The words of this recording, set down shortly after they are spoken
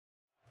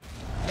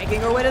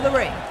Making her way to the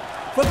ring,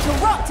 from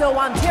Toronto,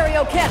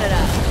 Ontario, Canada,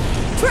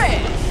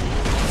 Trish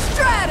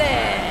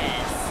Stratus!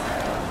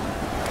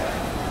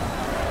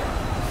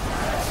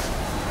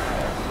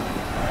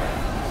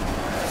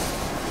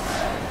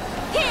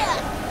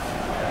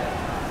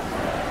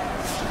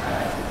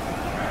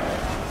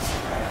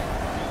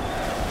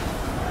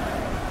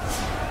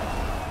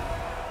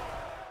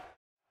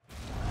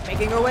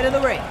 Making her way to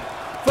the ring,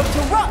 from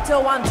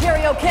Toronto,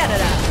 Ontario,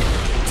 Canada,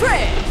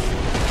 Trish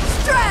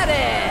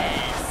Stratus!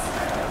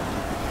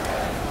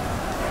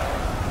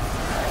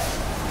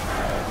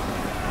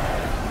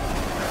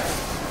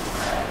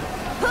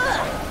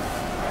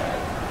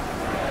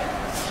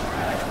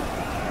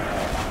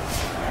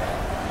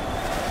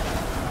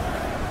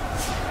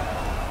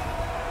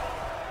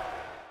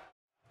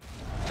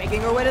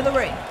 Making her way to the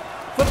ring,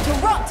 from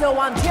Toronto,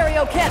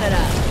 Ontario,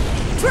 Canada,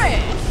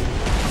 Trish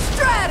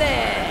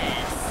Stratus!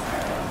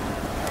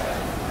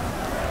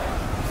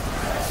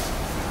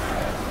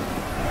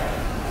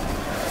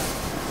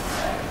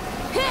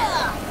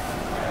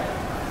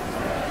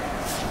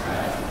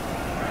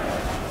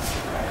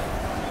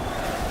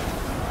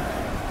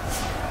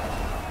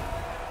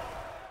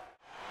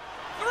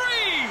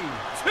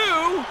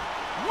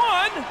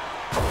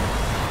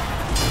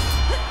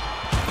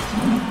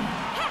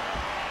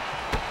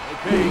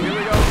 Okay, here we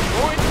go.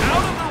 Going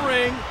out of the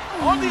ring,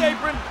 on the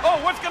apron. Oh,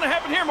 what's going to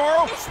happen here,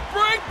 Morrow?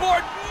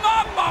 Springboard,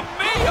 mamma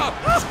mia!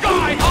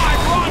 Sky high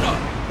runner!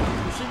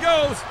 Here she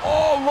goes.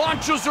 Oh,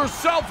 launches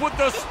herself with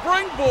the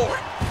springboard.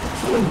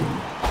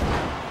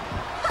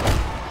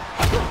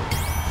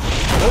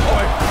 Oh,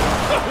 boy.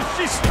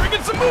 She's stringing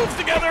some moves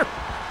together.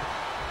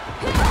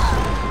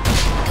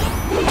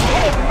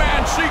 Oh,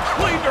 man, she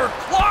cleaned her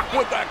clock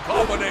with that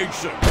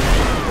combination.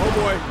 Oh,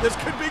 boy, this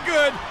could be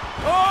good.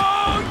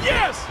 Oh,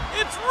 yes!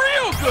 It's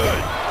real good!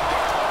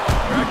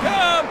 Here I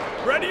come!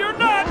 Ready or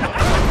not! What's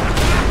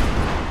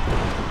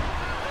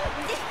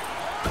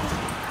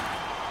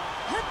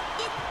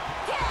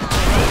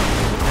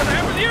gonna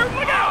happen here?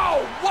 Look out!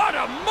 Oh, what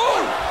a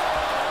move!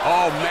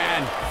 Oh,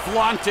 man,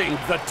 flaunting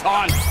the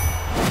taunt.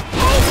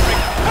 Oh, my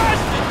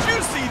gosh, did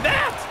you see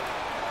that?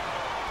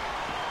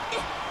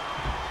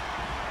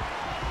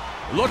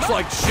 Looks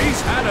like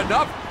she's had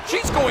enough.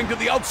 She's going to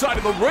the outside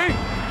of the ring.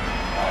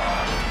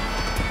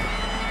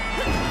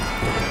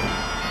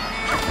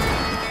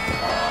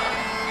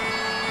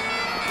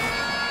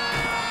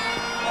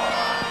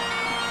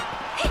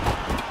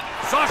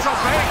 Sasha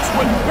Banks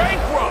with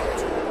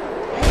bankrupt.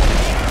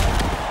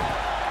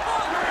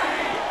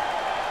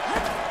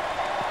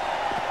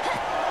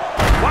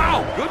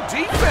 Wow, good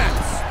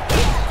defense.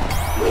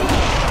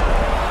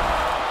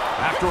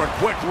 After a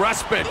quick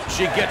respite,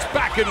 she gets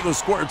back into the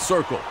squared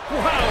circle.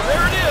 Wow,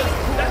 there it is.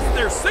 That's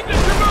their signature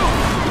move.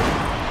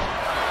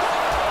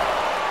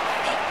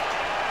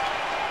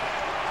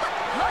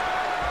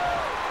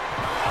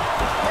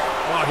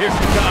 Oh, here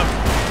she comes.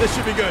 This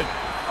should be good.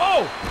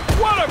 Oh,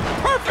 what a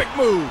perfect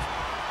move.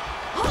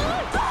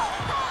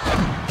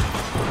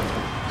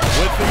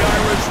 With the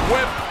Irish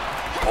whip,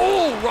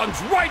 oh, runs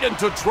right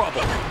into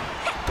trouble.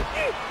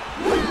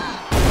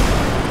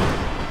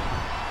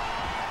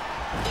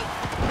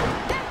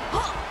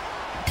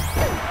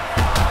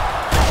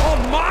 Oh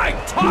my,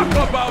 talk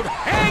about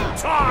hang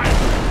time!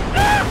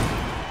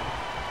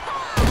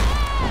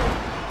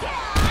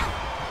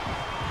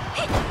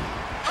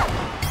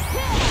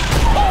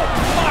 Oh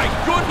my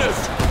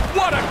goodness,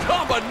 what a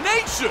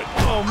combination!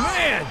 Oh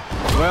man!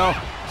 Well,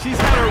 she's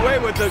had her way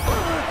with the...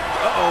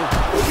 Uh-oh,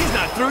 she's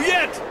not through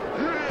yet!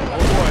 Oh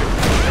boy,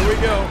 here we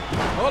go.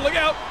 Oh, look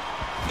out!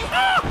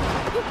 Ah!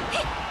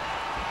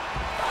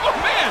 Oh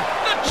man,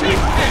 the cheek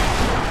kick!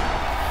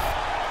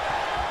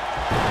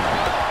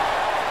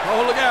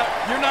 Oh, look out,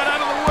 you're not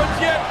out of the woods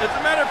yet. As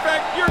a matter of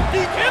fact, you're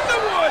deep in the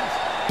woods!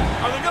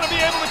 Are they gonna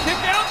be able to kick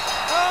out?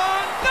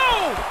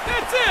 No!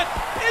 That's it!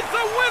 It's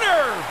a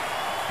winner!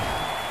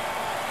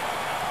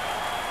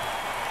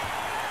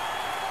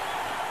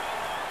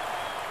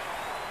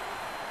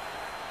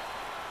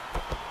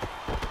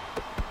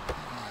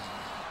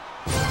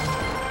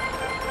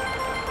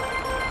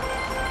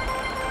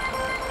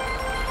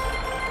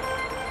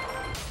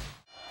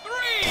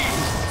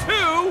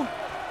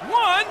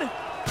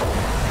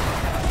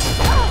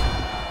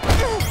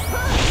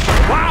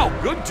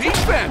 Good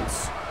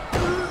defense.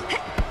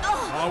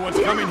 Oh, what's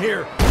coming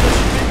here? This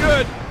should be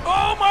good.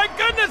 Oh, my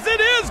goodness,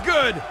 it is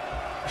good.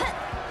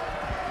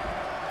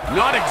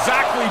 Not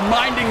exactly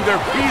minding their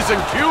P's and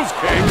Q's,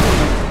 King.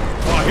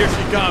 Oh, here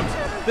she comes.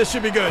 This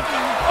should be good.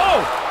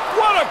 Oh,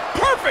 what a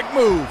perfect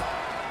move.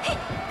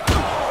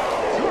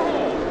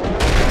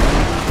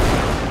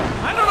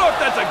 I don't know if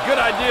that's a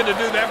good idea to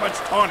do that much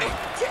taunting.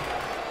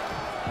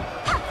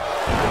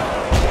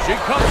 She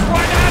comes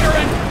right at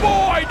her, and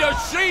boy, does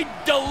she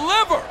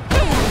deliver!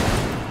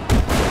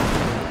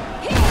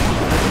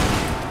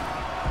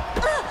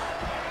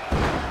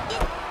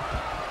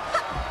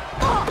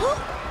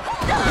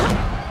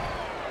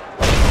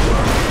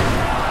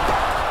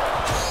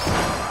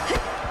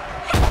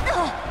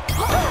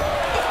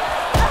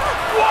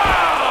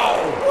 Wow!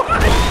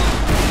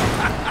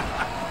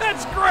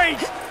 That's great!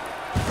 Christ!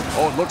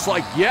 Oh, it looks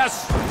like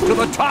yes to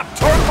the top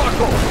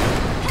turnbuckle.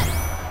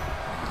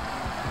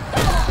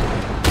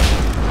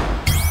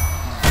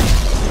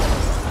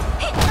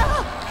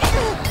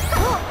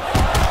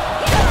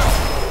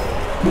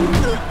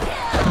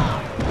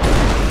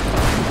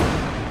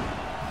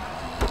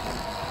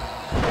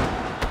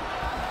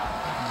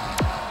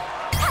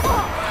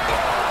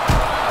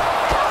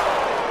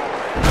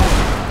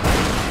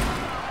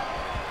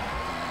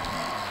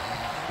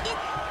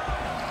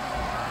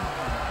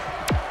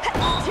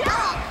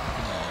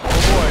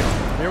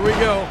 Here we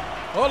go.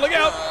 Oh, look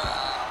out.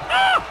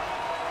 Ah!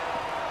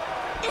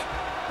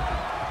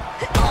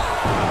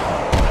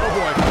 Oh,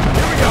 boy.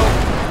 Here we go.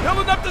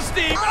 Building up the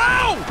steam.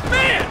 Ow!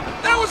 Man,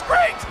 that was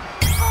great.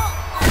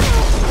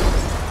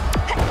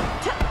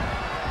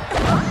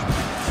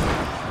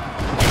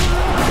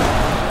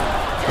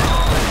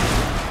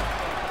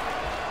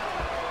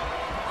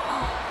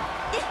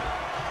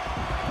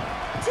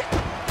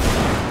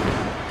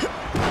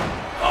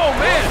 Oh,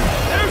 man.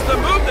 There's the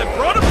move that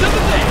brought him to the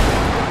dance.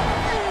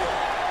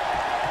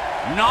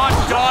 Not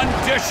done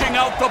dishing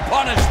out the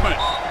punishment.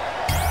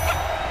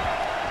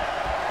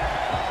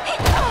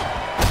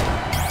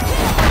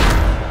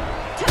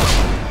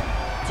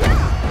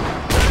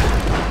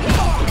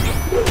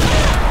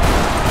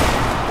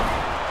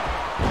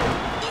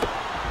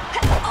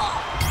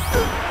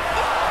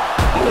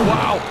 Oh,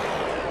 wow.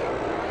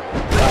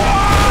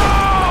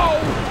 Wow!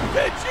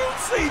 Did you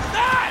see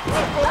that?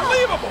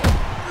 Unbelievable.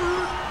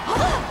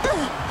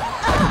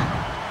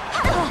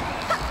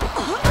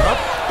 Up,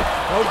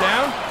 go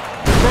down.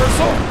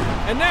 Reversal,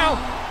 and now,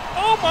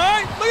 oh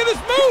my, look at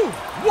this move!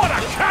 What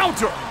a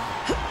counter!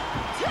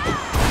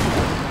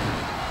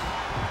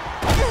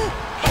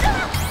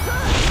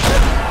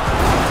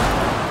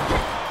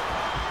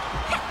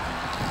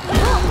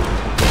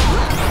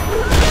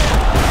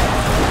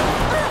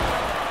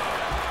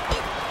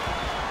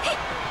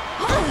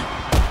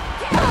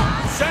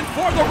 Sent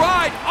for the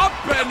ride, up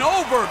and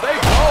over, they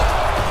go!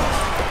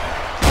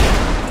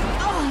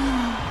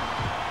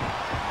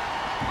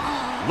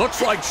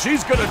 Looks like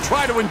she's gonna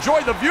try to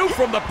enjoy the view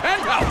from the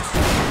penthouse.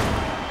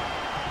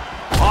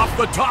 Off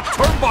the top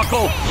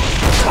turnbuckle.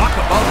 Talk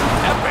about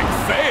an epic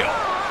fail.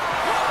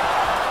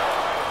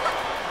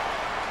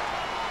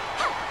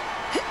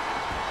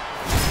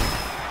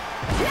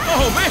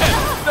 Oh man,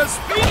 the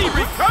speedy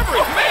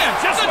recovery. Man,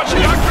 just what the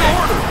doctor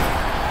ordered.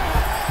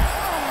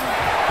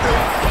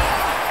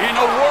 In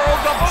a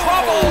world of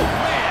trouble.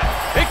 Man,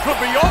 it could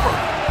be over.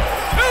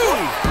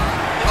 Two.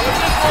 In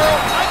this world,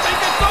 I think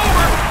it's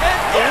over.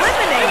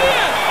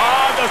 Eliminated!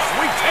 The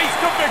sweet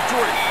taste of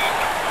victory!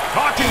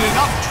 Talking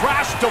enough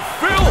trash to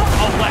fill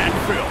a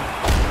landfill!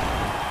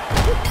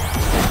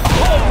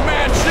 Oh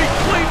man, she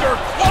cleaned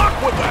her clock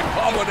with that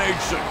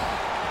combination!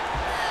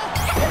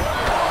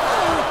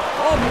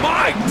 Oh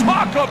my,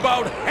 talk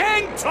about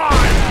hang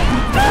time!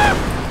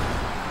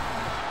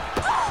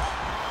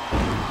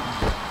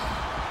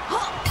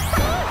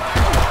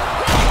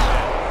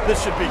 This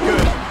should be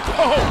good.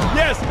 Oh,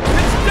 yes,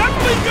 it's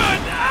definitely good!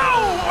 Ow!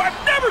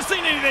 I've never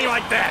seen anything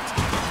like that!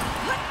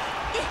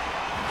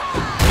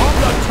 On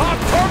the top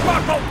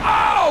turnbuckle!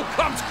 Oh!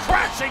 Comes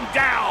crashing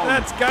down!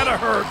 That's gotta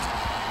hurt.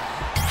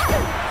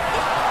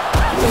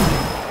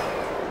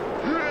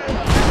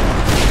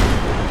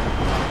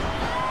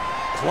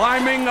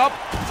 Climbing up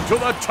to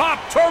the top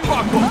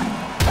turnbuckle!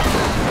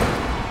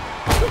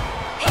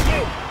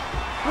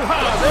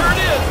 Wow, there it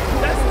is!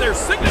 That's their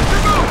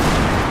signature move!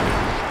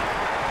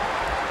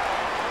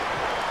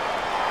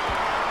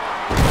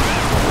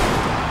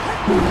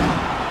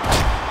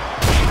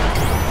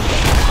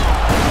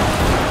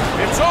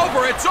 It's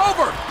over! It's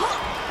over!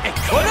 It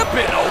could have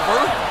been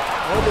over!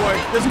 Oh boy,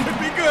 this could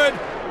be good!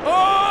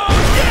 Oh,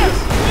 yes!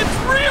 It's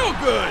real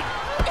good!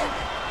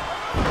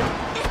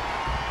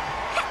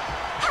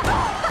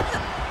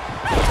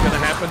 What's gonna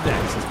happen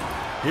next?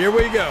 Here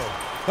we go.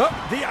 Oh,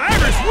 the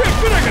Irish whip!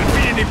 We're not gonna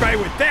beat anybody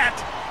with that!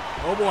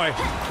 Oh boy,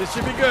 this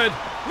should be good.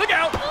 Look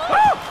out!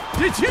 Oh,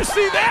 did you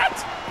see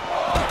that?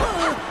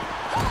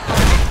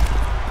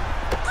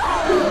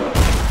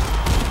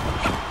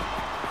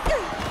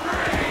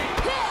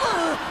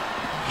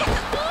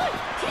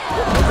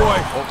 Oh boy,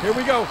 oh, here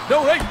we go.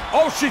 No, hey!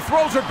 Oh, she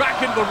throws her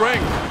back into the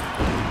ring.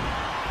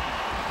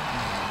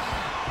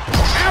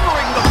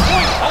 Hammering the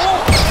point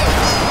home.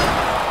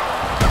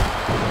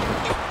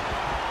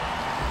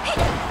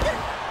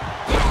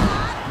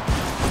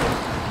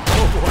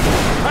 Oh boy,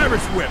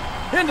 Irish whip.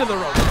 Into the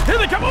rope. Here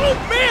they come. Oh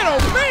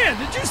man,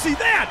 did you see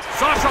that?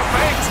 Sasha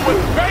Banks with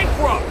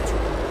bankrupt.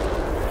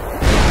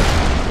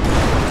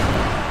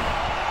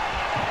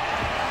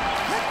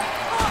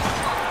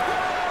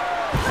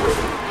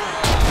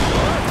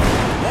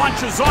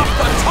 Launches off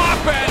the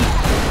top end.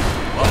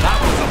 Well, that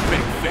was a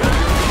big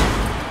failure.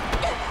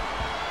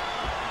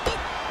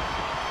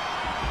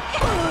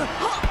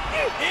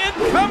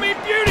 Incoming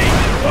beauty.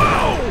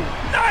 Whoa,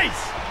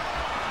 nice.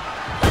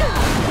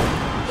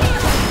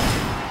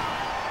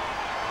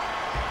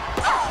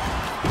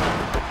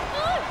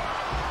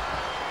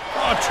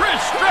 Oh,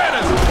 Trish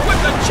Stratus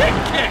with the chick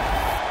kick.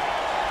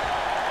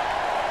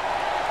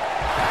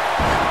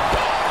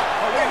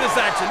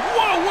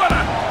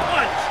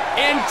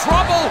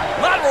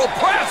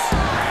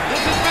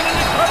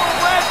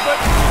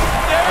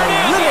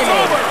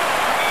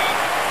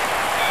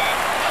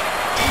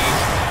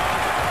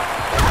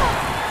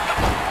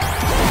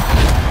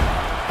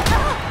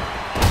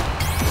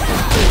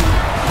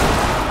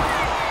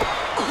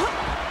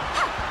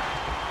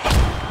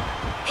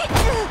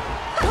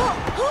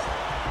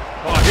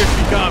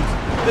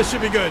 should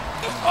be good.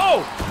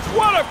 Oh,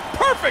 what a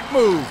perfect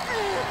move.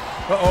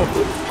 Uh-oh.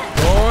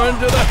 Going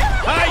to the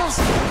heights.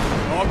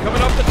 Oh,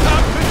 coming up the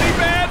top could be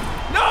bad.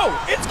 No,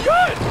 it's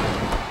good.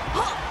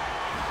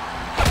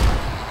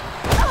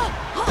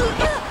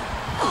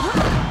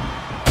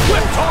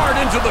 Whipped hard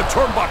into the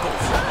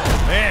turnbuckles.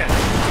 Man.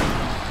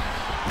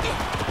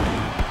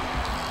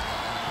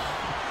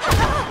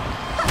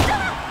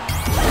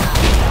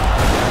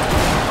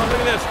 Oh,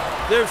 look at this.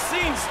 They've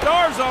seen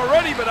stars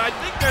already, but I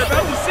think they're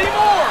about to see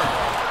more.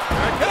 Here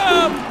I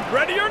come.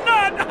 Ready or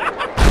not.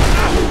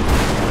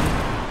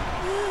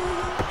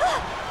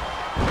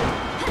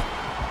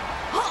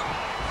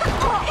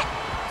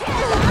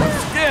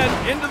 Skin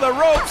into the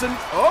ropes and,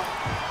 oh,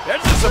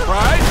 there's a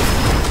surprise.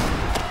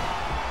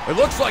 It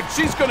looks like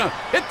she's gonna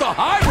hit the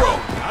high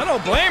rope. I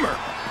don't blame her.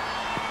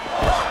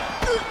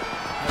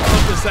 I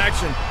love this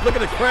action. Look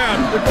at the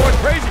crowd. They're going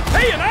crazy.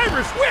 Hey, an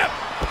Irish whip!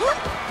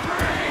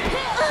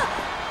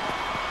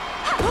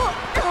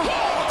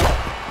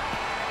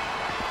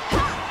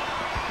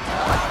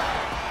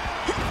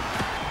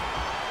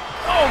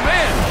 Oh,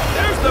 man.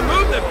 There's the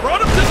move that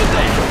brought him to the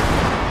table.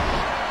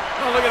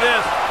 Oh, look at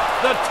this.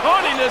 The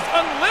taunting is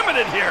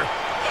unlimited here.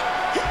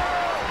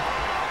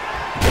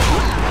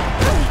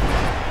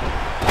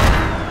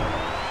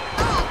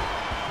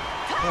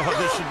 Oh,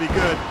 this should be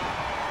good.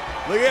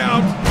 Look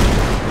out.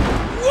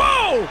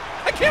 Whoa!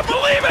 I can't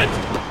believe it!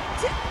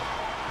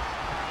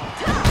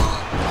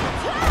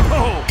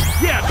 Oh,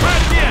 yeah, try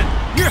it again.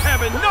 You're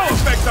having no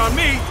effect on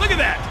me. Look at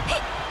that.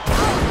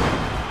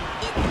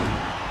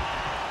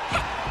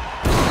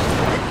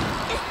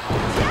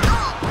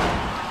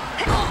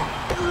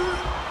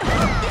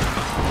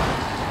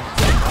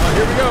 Oh,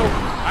 here we go.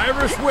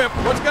 Irish whip.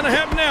 What's going to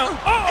happen now?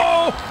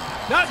 Uh-oh!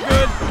 Not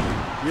good.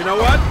 You know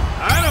what?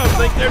 I don't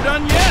think they're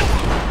done yet.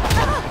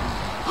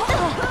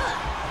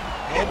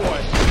 Oh,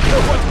 boy.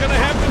 What's going to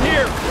happen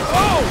here?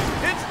 Oh,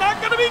 it's not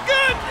going to be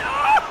good.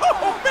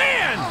 Oh,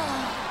 man.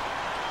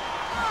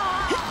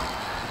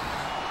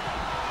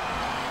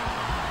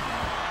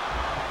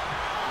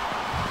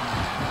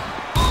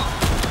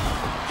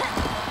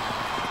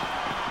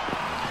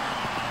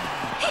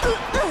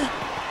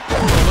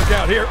 Oh, look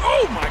out here.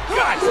 Oh, my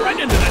gosh, right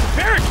into that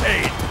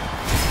barricade.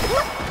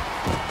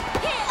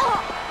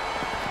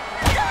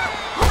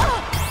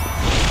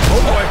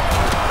 Oh, boy.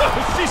 Oh,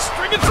 she's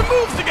stringing some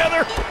moves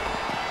together.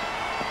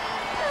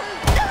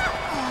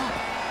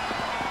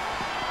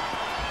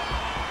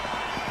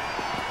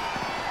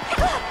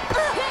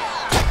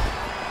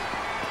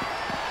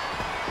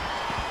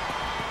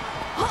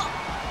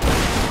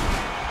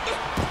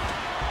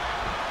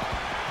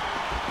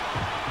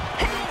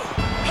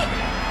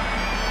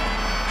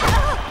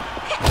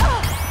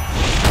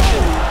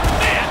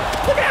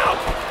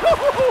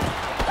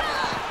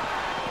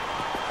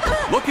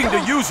 Looking to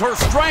use her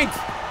strength.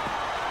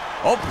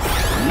 Oh,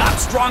 not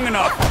strong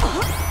enough.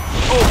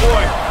 Oh,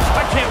 boy.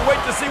 I can't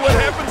wait to see what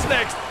happens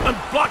next.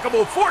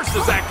 Unblockable force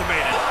is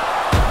activated.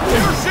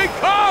 Here she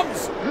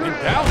comes. And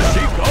down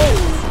she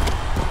goes.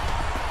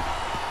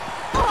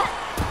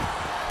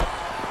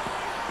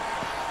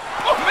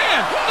 Oh,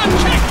 man. A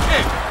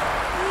kick.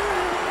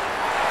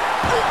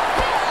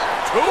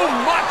 Too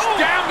much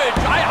damage.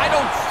 I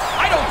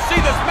don't see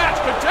this match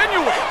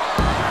continuing.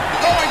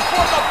 Going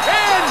for the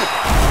pin.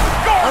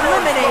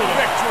 Eliminated.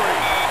 Victory.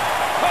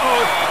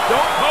 Uh-oh,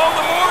 don't call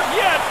the board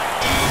yet.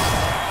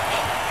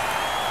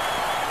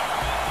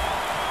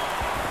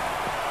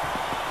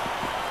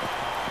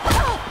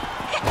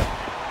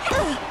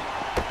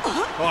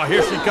 Oh,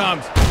 here she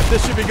comes.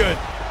 This should be good.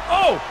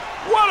 Oh,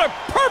 what a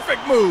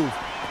perfect move.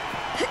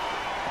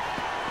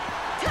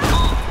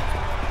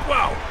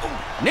 Wow.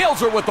 Nails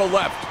her with the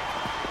left.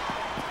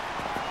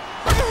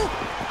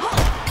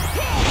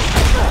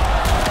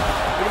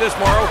 Look at this,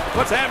 Morrow.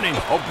 What's happening?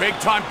 Oh,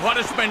 big-time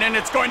punishment, and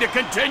it's going to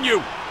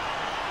continue.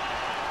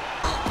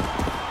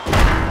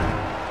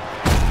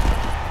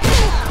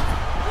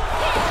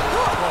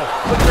 Oh,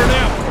 look at her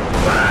now.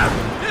 Ah,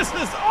 this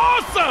is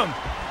awesome!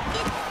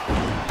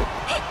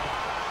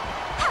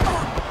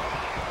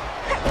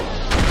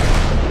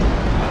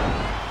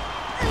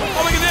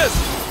 Oh, look at this.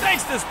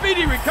 Thanks to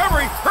speedy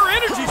recovery, her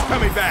energy's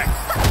coming back.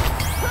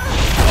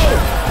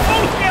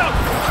 Oh, look out!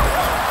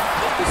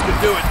 This could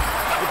do it.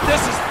 If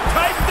this is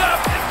tightened up,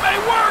 it may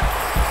work.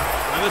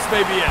 Now, this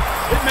may be it.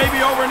 It may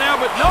be over now,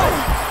 but no.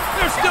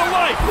 There's still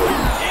life.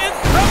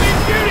 Incoming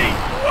beauty.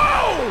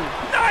 Whoa!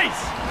 Nice!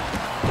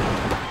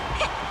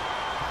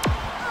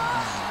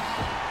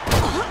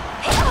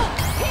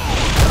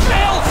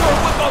 Nails her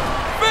with a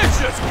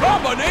vicious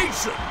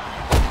combination.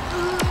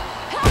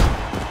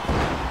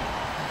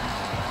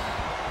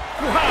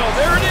 Wow,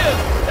 there it is.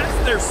 That's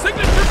their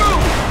signature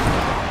move.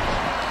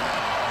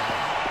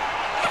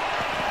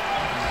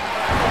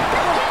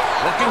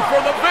 Looking for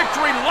the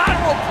victory,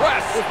 lateral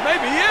press. This may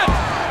be it.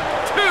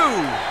 2.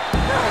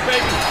 Oh,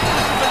 baby,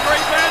 this is a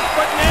great match,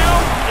 but now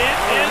it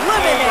is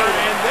over,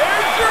 and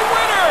there's your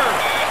winner.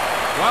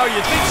 Wow,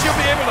 you think she'll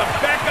be able to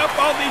back up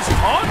all these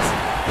taunts?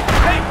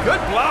 Hey,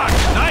 good block.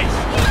 Nice.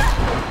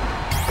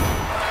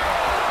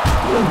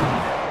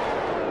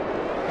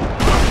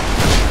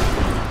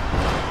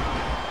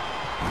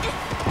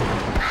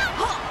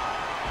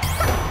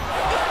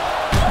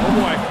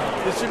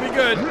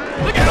 good.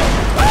 Look out!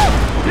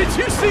 Oh, did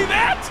you see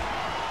that?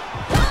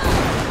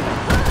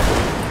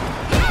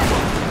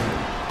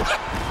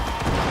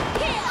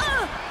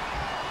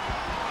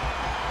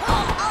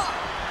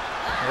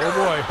 Oh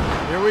boy,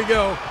 here we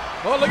go.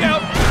 Oh, look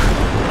out!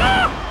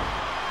 Ah!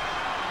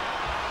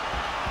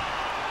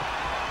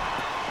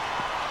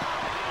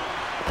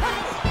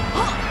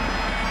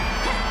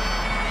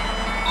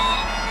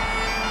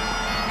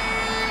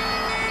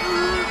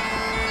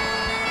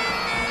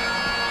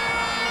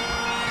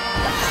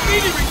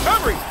 Speedy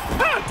recovery!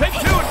 Ah, take 2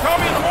 and call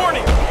me in the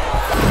morning!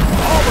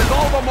 Oh, with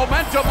all the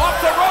momentum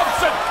off the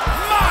ropes and...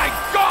 My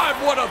God,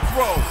 what a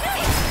throw!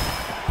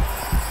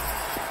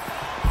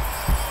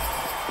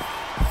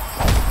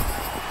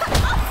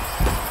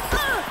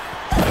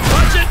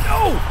 Touch it!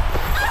 No!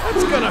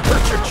 That's gonna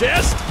hurt your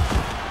chest!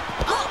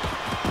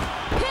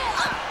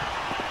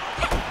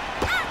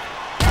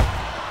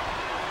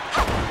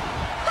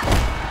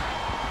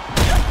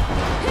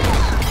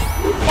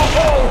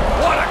 Oh,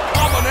 what a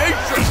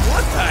combination!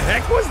 What the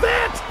heck was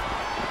that?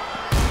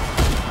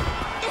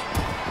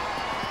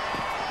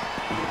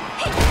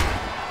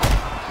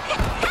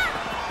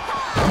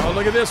 Oh,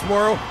 look at this,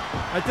 Morrow.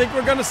 I think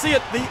we're gonna see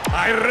it. The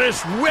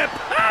Irish whip.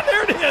 Ah,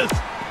 there it is.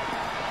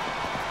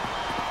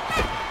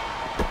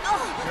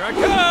 Here I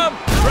come.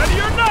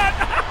 Ready or not.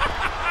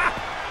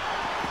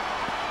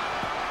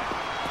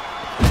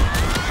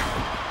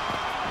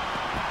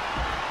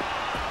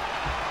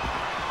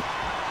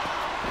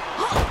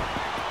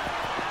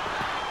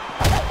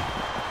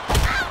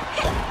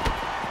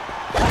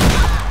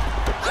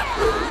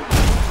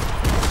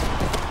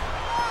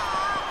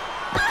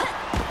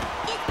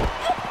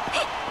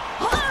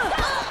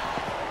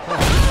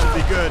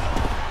 Good.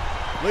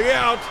 Look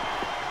out.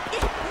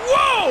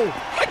 Whoa!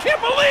 I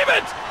can't believe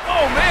it!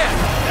 Oh, man.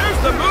 There's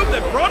the move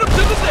that brought him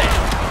to the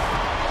dance.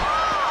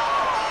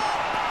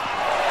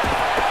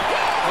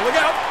 Oh, look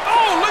out.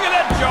 Oh, look at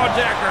that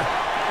jawjacker.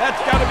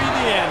 That's got to be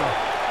the end.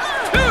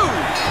 2.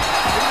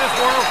 Look at this,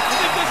 Morrow. You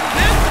think this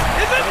is it?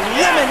 Is it?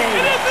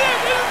 Eliminated. Yes, it is it.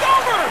 It is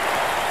over.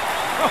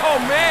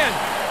 Oh, man.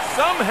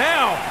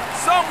 Somehow,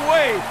 some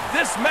way,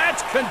 this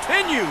match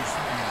continues.